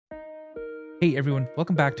Hey everyone,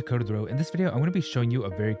 welcome back to Code of the Row. In this video, I'm going to be showing you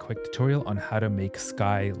a very quick tutorial on how to make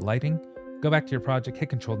sky lighting. Go back to your project, hit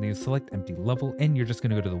Control New, select Empty Level, and you're just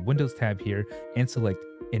going to go to the Windows tab here and select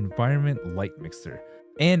Environment Light Mixer.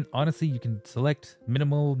 And honestly, you can select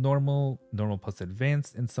minimal, normal plus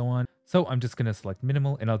advanced, and so on. So I'm just going to select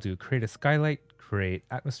minimal and I'll do create a skylight, create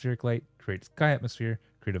atmospheric light, create sky atmosphere,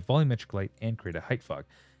 create a volumetric light, and create a height fog.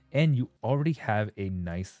 And you already have a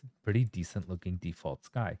nice, pretty decent looking default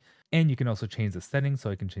sky. And you can also change the settings, so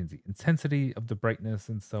I can change the intensity of the brightness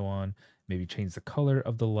and so on. Maybe change the color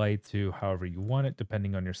of the light to however you want it,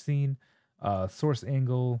 depending on your scene, source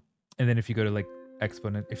angle. And then if you go to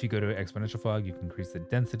exponential fog, you can increase the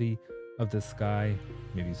density of the sky,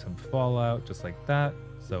 maybe some fallout, just like that.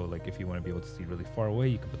 So like if you want to be able to see really far away,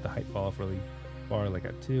 you can put the height fall off really far, like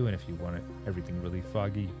at 2. And if you want everything really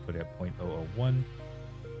foggy, you can put it at 0.001.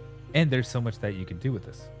 And there's so much that you can do with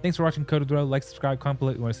this. Thanks for watching Code of the Row. Like, subscribe, comment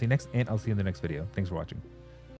below what you want to see next, and I'll see you in the next video. Thanks for watching.